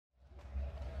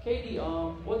Katie,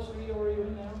 what studio are you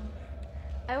in now?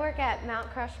 I work at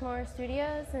Mount Crushmore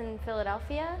Studios in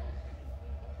Philadelphia.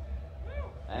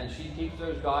 And she keeps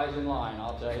those guys in line,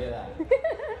 I'll tell you that.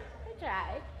 I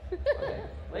try. Okay.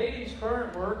 Ladies'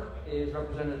 current work is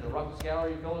represented at the Ruckus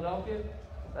Gallery in Philadelphia.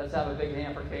 Let's have a big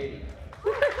hand for Katie.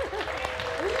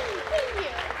 Thank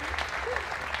you.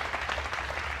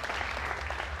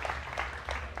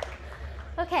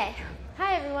 Okay.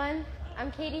 Hi, everyone.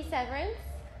 I'm Katie Severance,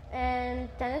 and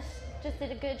Dennis just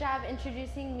did a good job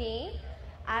introducing me.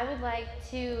 I would like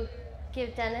to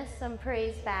give Dennis some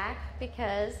praise back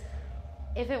because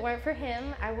if it weren't for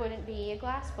him, I wouldn't be a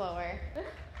glassblower.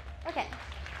 Okay.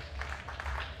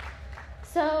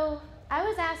 So I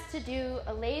was asked to do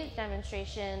a lathe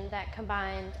demonstration that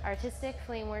combined artistic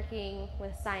flameworking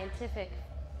with scientific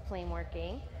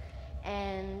flameworking,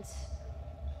 and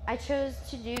I chose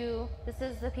to do, this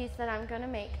is the piece that I'm going to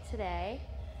make today.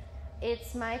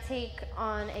 It's my take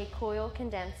on a coil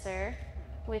condenser,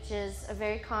 which is a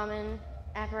very common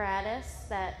apparatus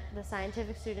that the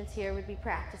scientific students here would be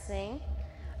practicing.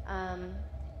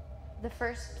 The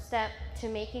first step to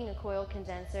making a coil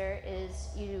condenser is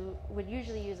you would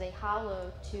usually use a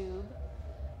hollow tube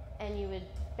and you would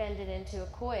bend it into a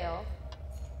coil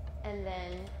and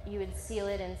then you would seal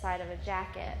it inside of a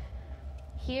jacket.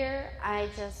 Here I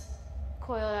just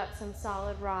coiled up some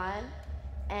solid rod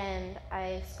and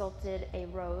I sculpted a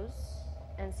rose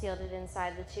and sealed it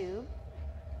inside the tube.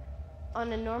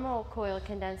 On a normal coil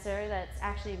condenser that's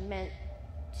actually meant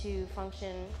to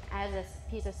function as a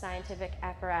piece of scientific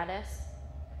apparatus,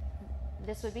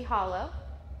 this would be hollow,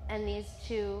 and these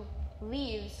two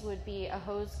leaves would be a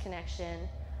hose connection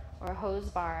or a hose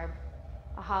barb,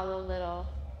 a hollow little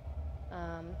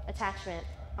attachment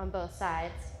on both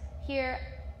sides. Here,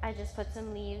 I just put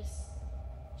some leaves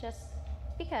just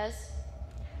because.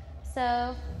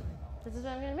 So, this is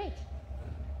what I'm going to make.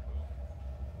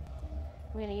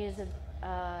 I'm going to use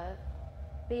a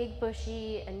big,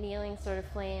 bushy, annealing sort of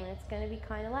flame, and it's going to be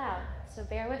kind of loud, so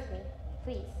bear with me,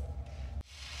 please.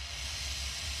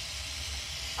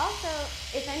 Also,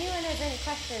 if anyone has any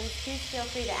questions, please feel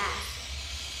free to ask.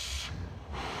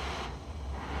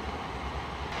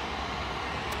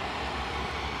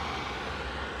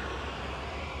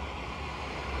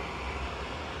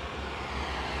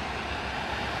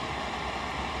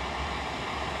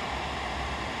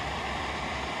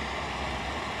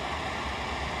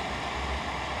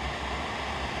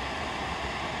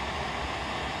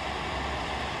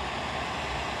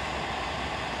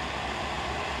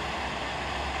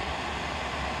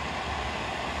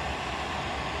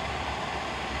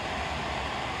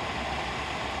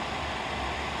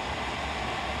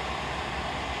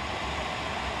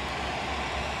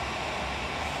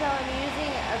 So I'm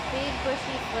using a big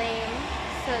bushy flame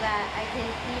so that I can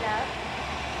heat up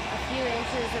a few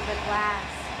inches of the glass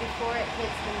before it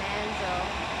hits the mandrel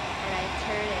and I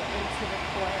turn it into the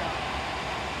coil.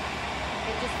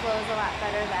 It just flows a lot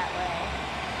better that way.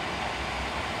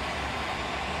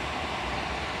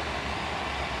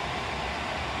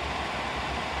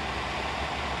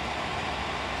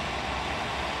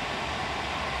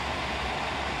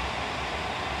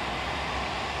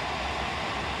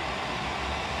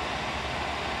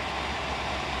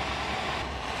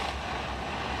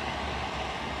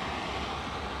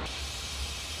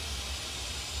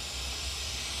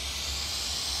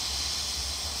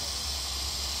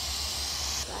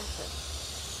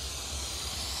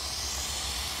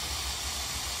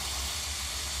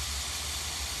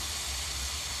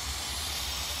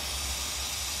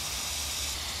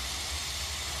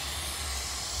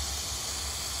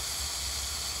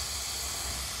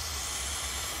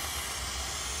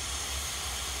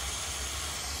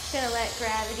 Just gonna let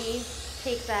gravity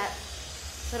take that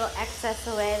little excess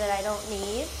away that I don't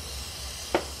need.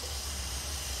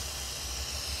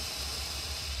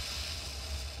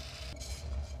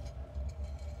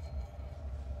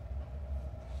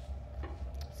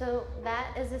 So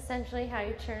that is essentially how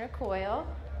you turn a coil.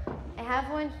 I have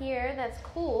one here that's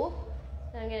cool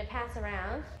that I'm going to pass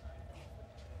around.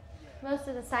 Most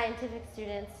of the scientific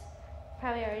students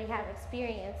probably already have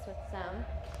experience with some,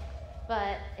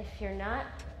 but if you're not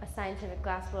a scientific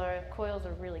glassblower, coils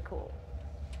are really cool.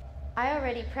 I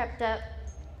already prepped up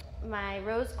my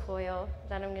rose coil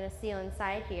that I'm going to seal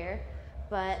inside here,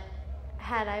 but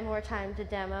had I more time to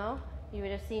demo, you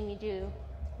would have seen me do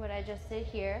what I just did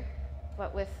here,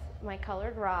 but with my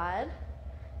colored rod,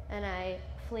 and I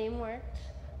flame worked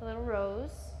a little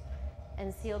rose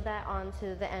and sealed that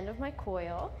onto the end of my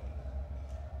coil,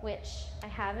 which I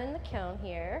have in the kiln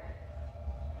here.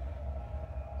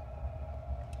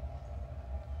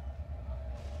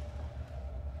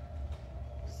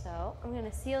 So So I'm going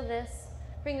to seal this,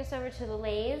 bring this over to the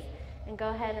lathe, and go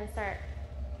ahead and start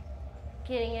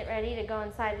getting it ready to go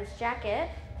inside this jacket.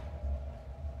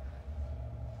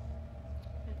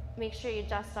 Make sure you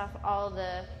dust off all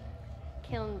the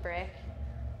kiln brick.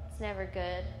 It's never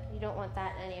good. You don't want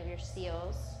that in any of your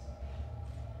seals.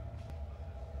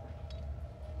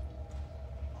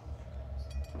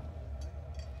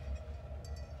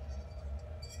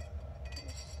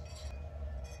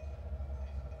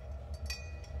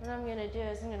 What I'm going to do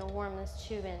is I'm going to warm this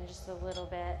tube in just a little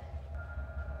bit.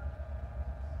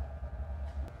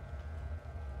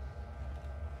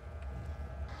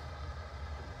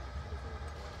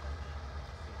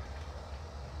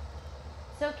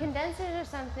 So condensers are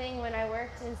something when I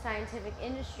worked in scientific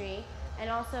industry, and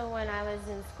also when I was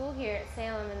in school here at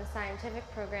Salem in the scientific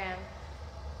program,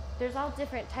 there's all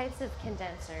different types of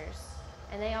condensers.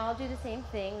 And they all do the same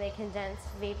thing. They condense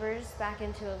vapors back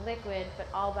into a liquid, but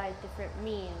all by different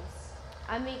means.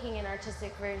 I'm making an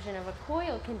artistic version of a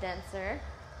coil condenser,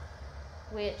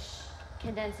 which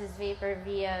condenses vapor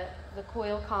via the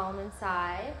coil column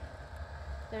inside.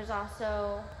 There's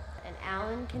also an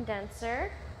Allen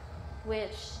condenser,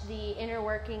 which the inner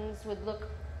workings would look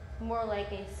more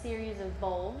like a series of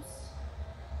bulbs.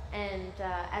 And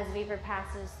as vapor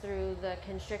passes through the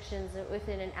constrictions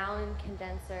within an Allen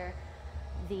condenser,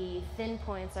 the thin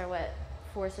points are what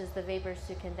forces the vapors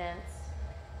to condense.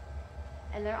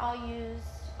 And they're all used,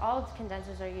 all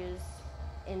condensers are used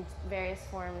in various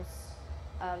forms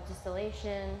of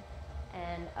distillation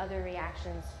and other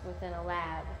reactions within a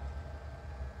lab.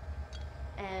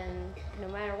 And no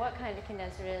matter what kind of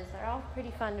condenser it is, they're all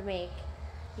pretty fun to make.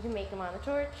 You can make them on the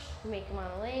torch, you can make them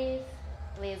on a lathe.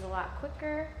 The lathe's a lot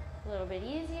quicker, a little bit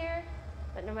easier,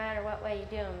 but no matter what way you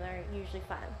do them, they're usually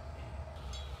fun.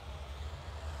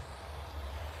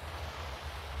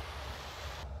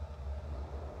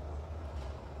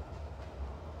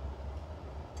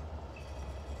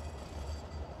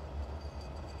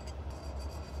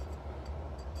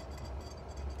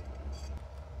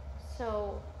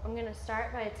 So I'm going to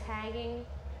start by tagging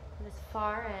this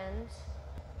far end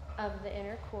of the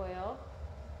inner coil.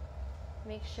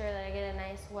 Make sure that I get a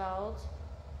nice weld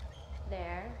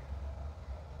there.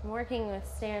 I'm working with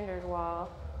standard wall,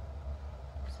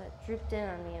 so it drooped in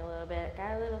on me a little bit. It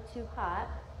got a little too hot.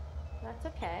 That's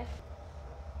okay.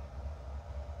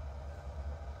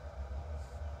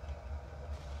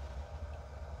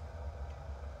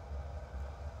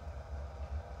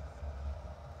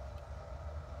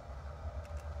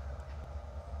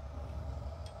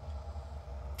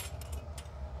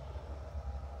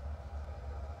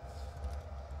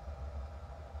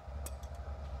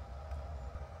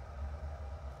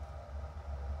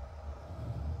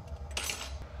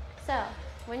 So,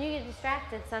 when you get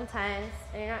distracted sometimes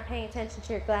and you're not paying attention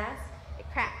to your glass, it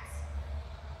cracks.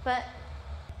 But,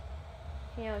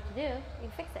 if you know what to do, you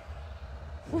can fix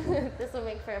it. This will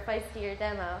make for a feistier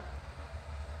demo.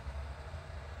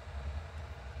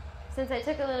 Since I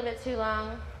took a little bit too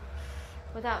long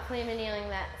without flame annealing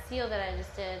that seal that I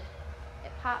just did,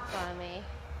 it popped on me.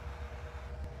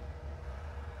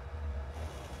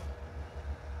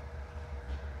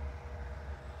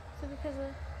 So because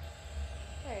of,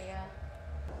 there you go.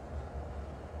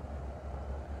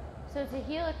 So to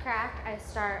heal a crack, I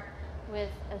start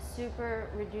with a super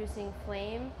reducing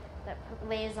flame that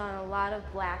lays on a lot of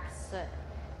black soot.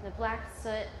 The black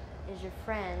soot is your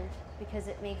friend because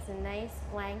it makes a nice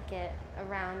blanket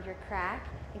around your crack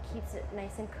and keeps it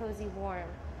nice and cozy warm.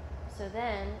 So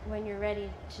then, when you're ready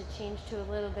to change to a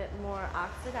little bit more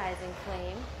oxidizing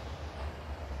flame,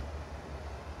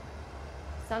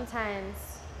 sometimes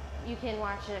you can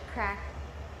watch a crack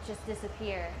just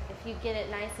disappear. If you get it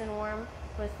nice and warm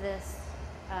with this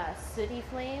sooty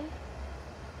flame,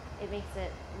 it makes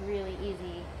it really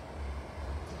easy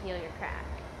to heal your crack.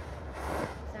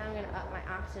 So now I'm going to up my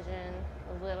oxygen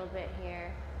a little bit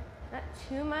here. Not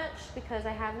too much because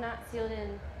I have not sealed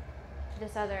in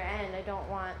this other end. I don't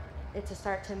want it to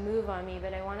start to move on me,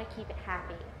 but I want to keep it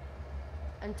happy.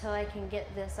 Until I can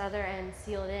get this other end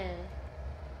sealed in,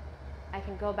 I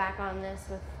can go back on this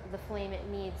with the flame it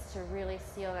needs to really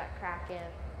seal that crack in.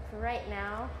 For right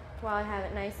now, while I have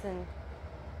it nice and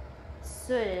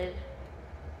sooted,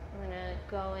 I'm going to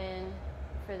go in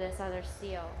for this other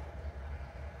seal.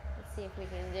 Let's see if we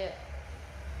can do it.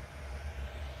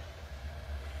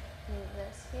 Move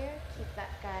this here, keep that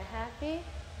guy happy.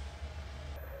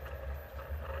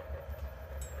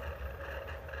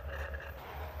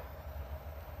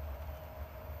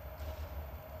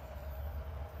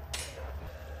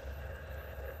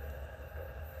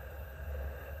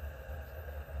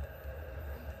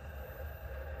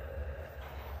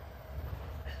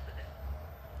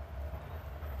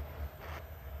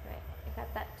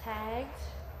 Got that tagged.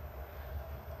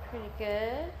 Pretty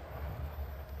good.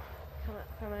 Come up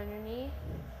from underneath.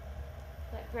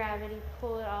 Let gravity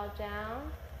pull it all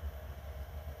down.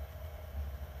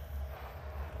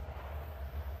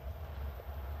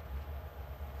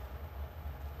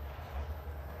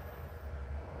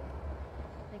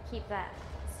 And keep that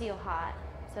seal hot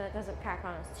so it doesn't crack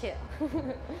on us too.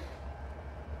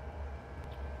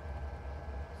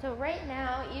 So right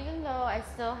now, even though I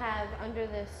still have under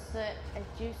this soot, I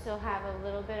do still have a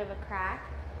little bit of a crack.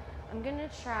 I'm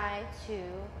gonna try to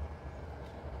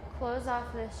close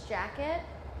off this jacket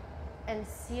and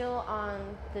seal on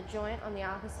the joint on the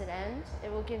opposite end.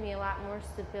 It will give me a lot more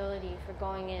stability for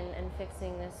going in and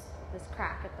fixing this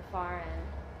crack at the far end.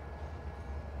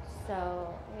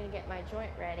 So I'm gonna get my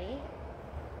joint ready.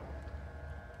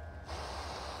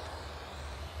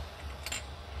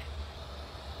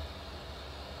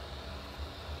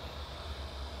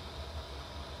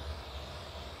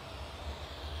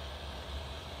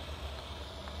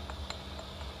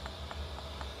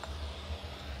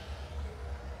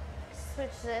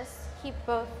 Switch this, keep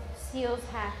both seals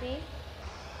happy.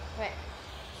 Right,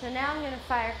 so now I'm going to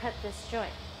fire cut this joint.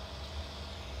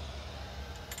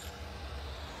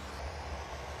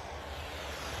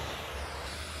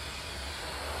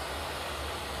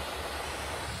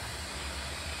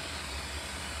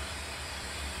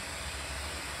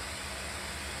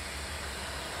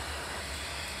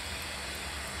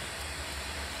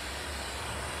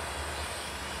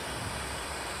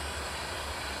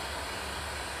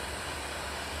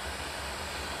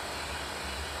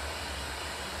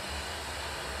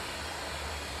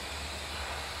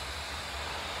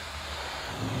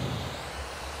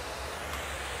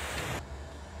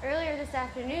 Earlier this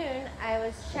afternoon, I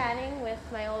was chatting with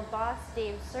my old boss,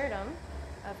 Dave Surdom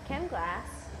of ChemGlass,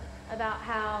 about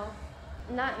how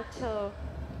not until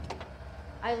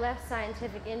I left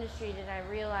scientific industry did I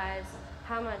realize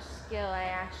how much skill I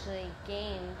actually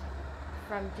gained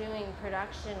from doing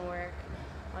production work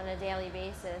on a daily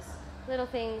basis. Little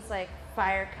things like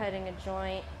fire cutting a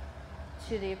joint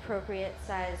to the appropriate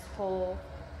size hole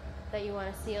that you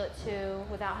want to seal it to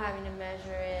without having to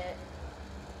measure it,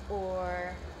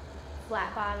 or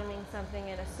flat bottoming something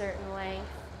at a certain length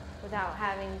without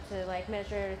having to like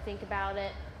measure it or think about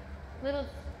it. Little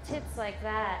tips like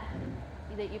that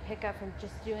that you pick up from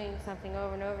just doing something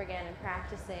over and over again and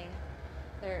practicing.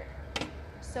 They're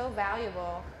so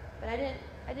valuable, but I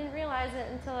didn't realize it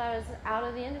until I was out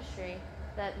of the industry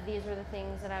that these were the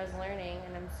things that I was learning,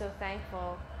 and I'm so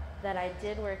thankful that I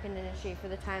did work in the industry for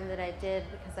the time that I did,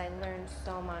 because I learned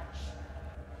so much.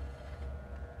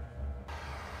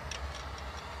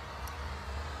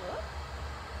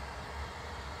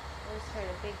 I just heard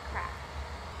a big crack.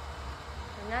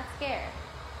 I'm not scared.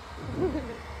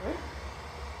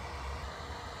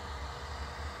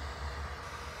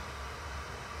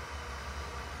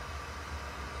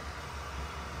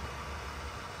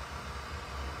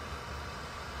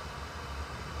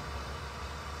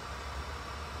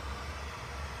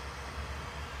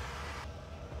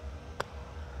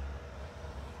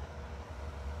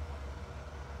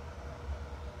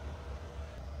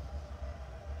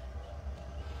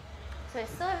 So I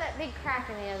still have that big crack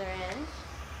in the other end.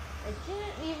 I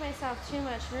didn't leave myself too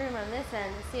much room on this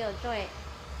end to seal a joint,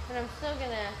 but I'm still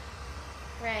gonna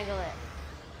wrangle it.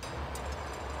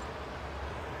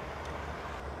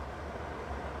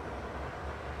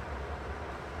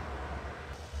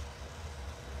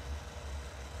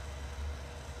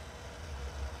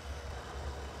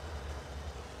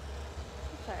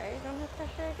 Sorry, I don't have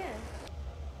pressure again.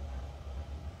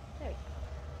 There we go.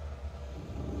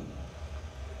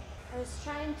 I was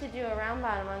trying to do a round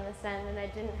bottom on this end and I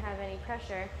didn't have any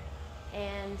pressure,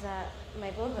 and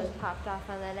my bolt was popped off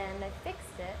on that end. I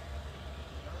fixed it.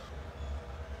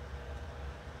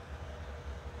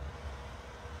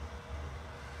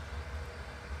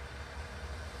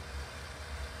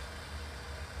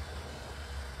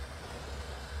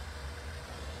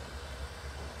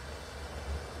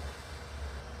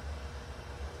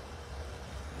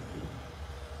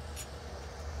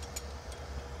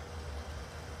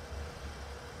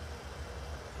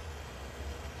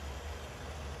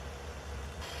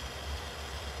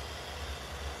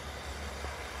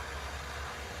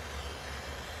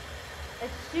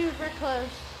 It's super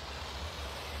close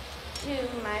to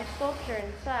my sculpture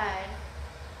inside,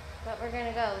 but we're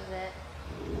gonna go with it.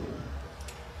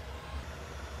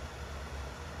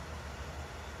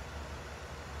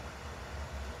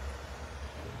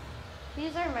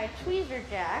 These are my tweezer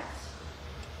jacks.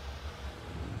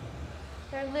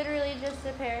 They're literally just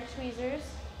a pair of tweezers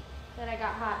that I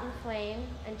got hot and flame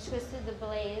and twisted the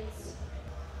blades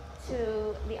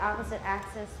to the opposite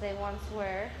axis they once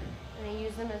were, and I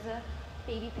use them as a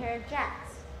baby pair of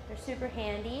jacks. They're super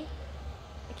handy.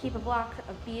 I keep a block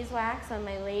of beeswax on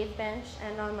my lathe bench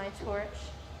and on my torch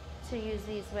to use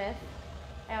these with.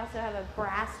 I also have a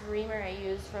brass reamer I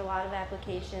use for a lot of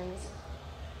applications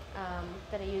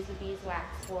that I use the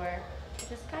beeswax for,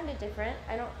 which is kind of different.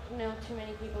 I don't know too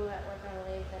many people that work on a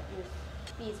lathe that use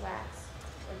beeswax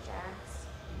or jacks.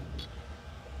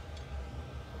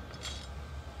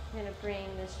 I'm going to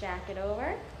bring this jacket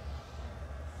over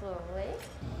slowly.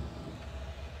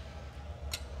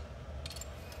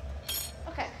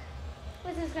 Okay,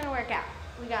 this is going to work out.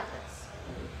 We got this.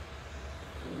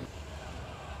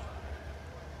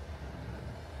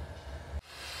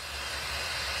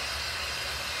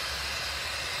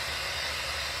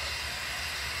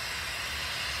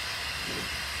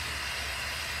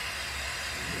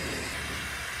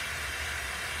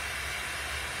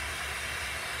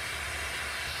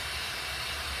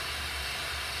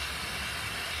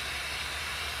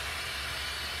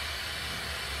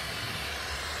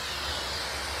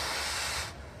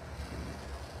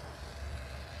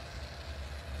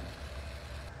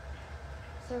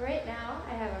 So right now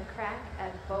I have a crack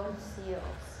at both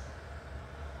seals.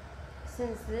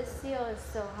 Since this seal is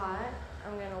still hot,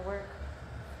 I'm going to work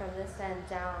from this end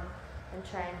down and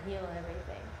try and heal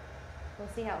everything. We'll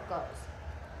see how it goes.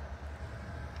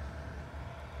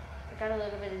 I got a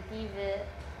little bit of divot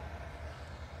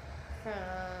from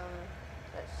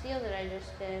that seal that I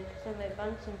just did because my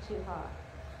Bunsen too hot.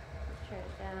 Let's turn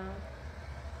it down.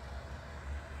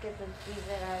 Get the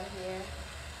divot out of here.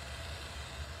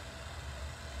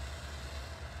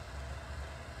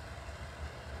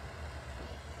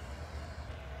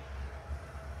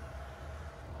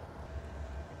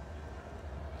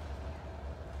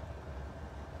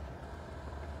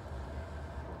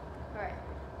 Alright,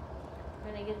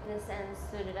 we're going to get this end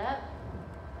suited up,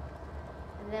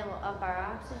 and then we'll up our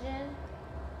oxygen, and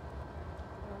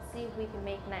we'll see if we can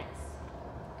make nice.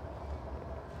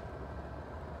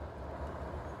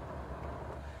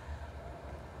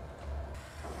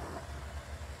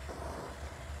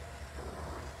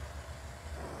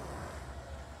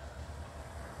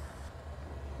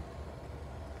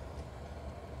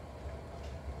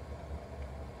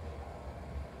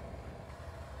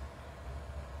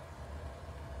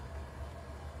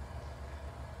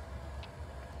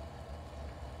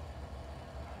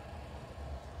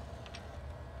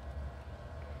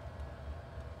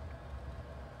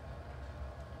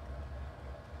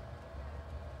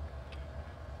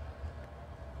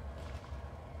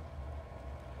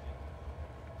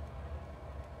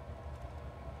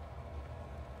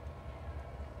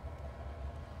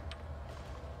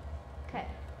 Okay,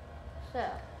 so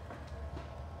I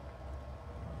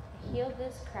healed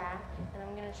this crack, and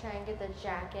I'm going to try and get the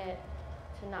jacket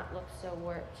to not look so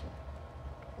warped.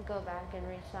 Go back and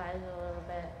resize it a little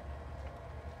bit.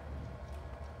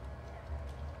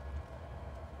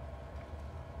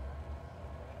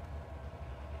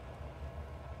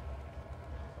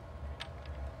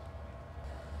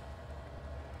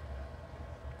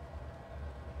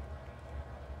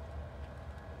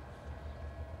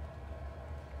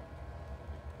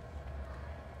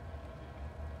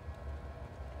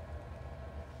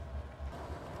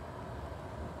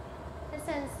 This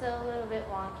end's still a little bit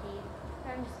wonky.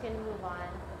 I'm just going to move on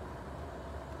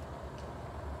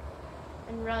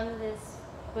and run this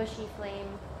bushy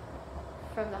flame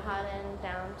from the hot end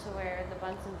down to where the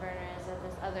Bunsen burner is at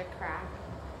this other crack.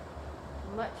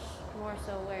 Much more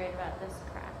so worried about this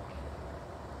crack.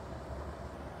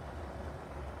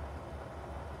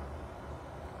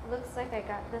 Looks like I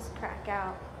got this crack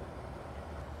out.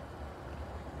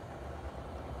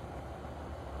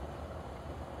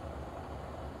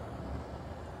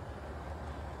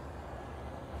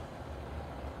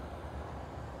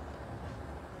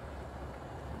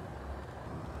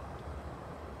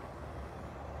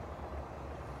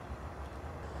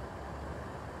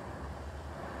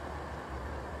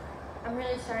 I'm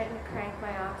really starting to crank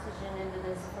my oxygen into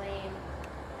this flame,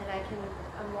 and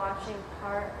I'm watching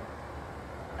part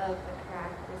of the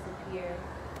crack disappear.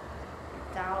 I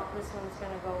doubt this one's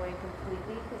going to go away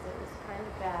completely because it was kind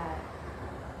of bad.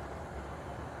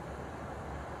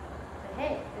 But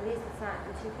hey, at least it's not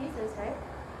in two pieces, right?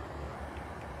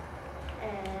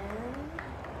 And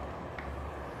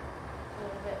a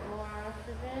little bit more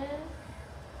oxygen.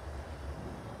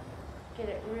 Get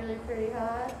it really pretty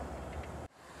hot.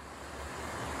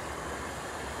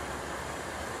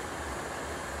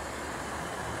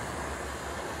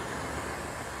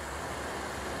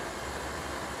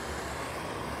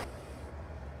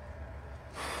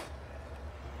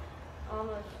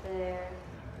 Almost there.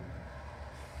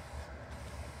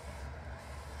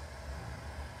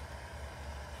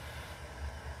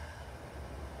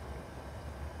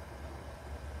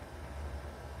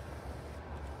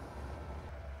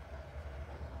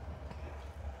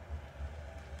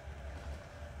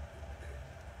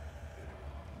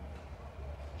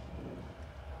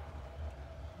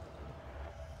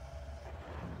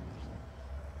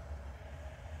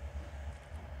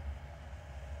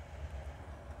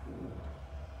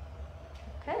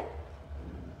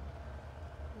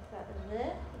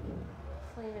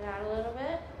 flame it out a little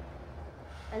bit.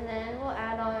 And then we'll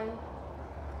add on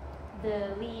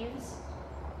the leaves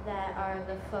that are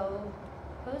the faux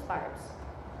hose barbs.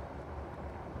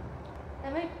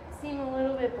 That might seem a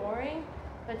little bit boring,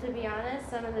 but to be honest,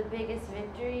 some of the biggest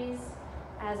victories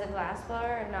as a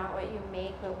glassblower are not what you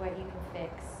make, but what you can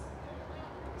fix.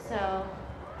 So,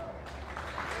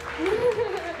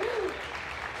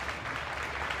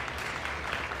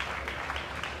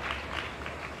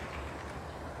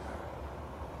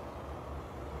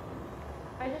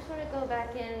 I just want to go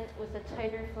back in with a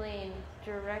tighter flame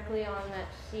directly on that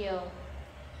seal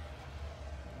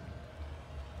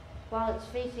while it's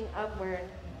facing upward,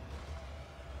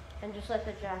 and just let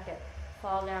the jacket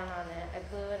fall down on it. I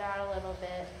blew it out a little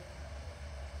bit,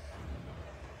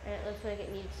 and it looks like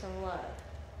it needs some love.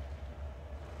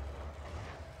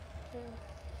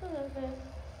 Just a little bit.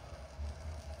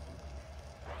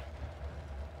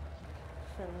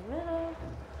 Just in the middle.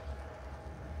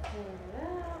 Clean it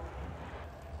out.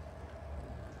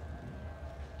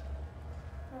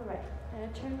 Alright, I'm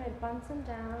going to turn my Bunsen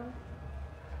down.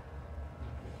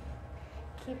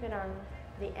 Keep it on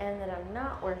the end that I'm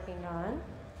not working on.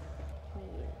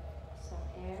 Need some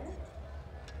air.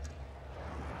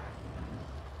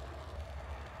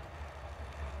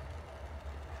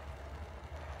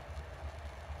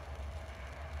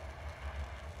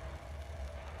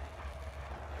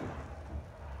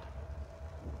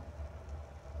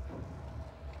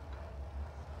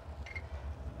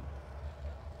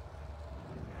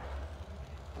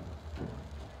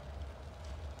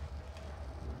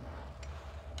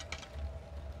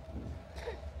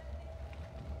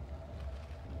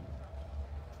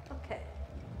 Okay,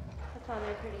 that's on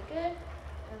there pretty good.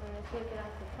 I'm going to take it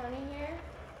off the honey here.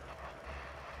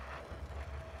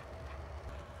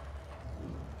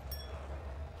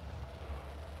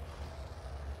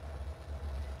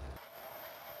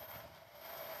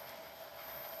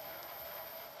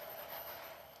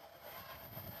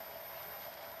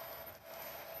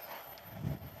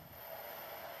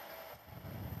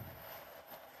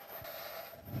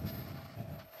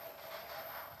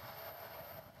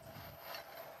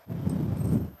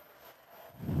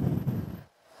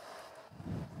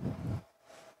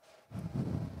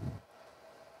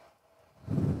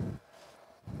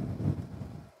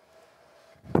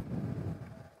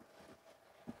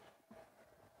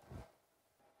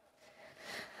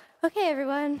 Okay,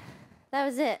 everyone, that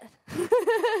was it. You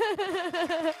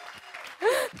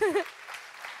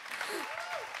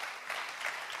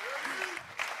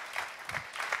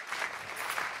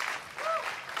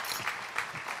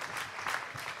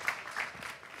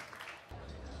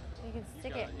can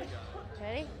stick it.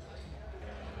 Ready?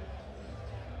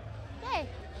 Hey,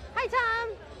 hi, Tom.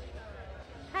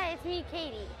 Hi, it's me,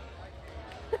 Katie.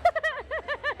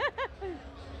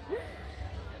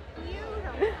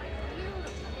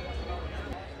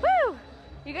 Woo!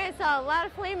 You guys saw a lot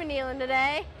of flame annealing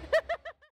today.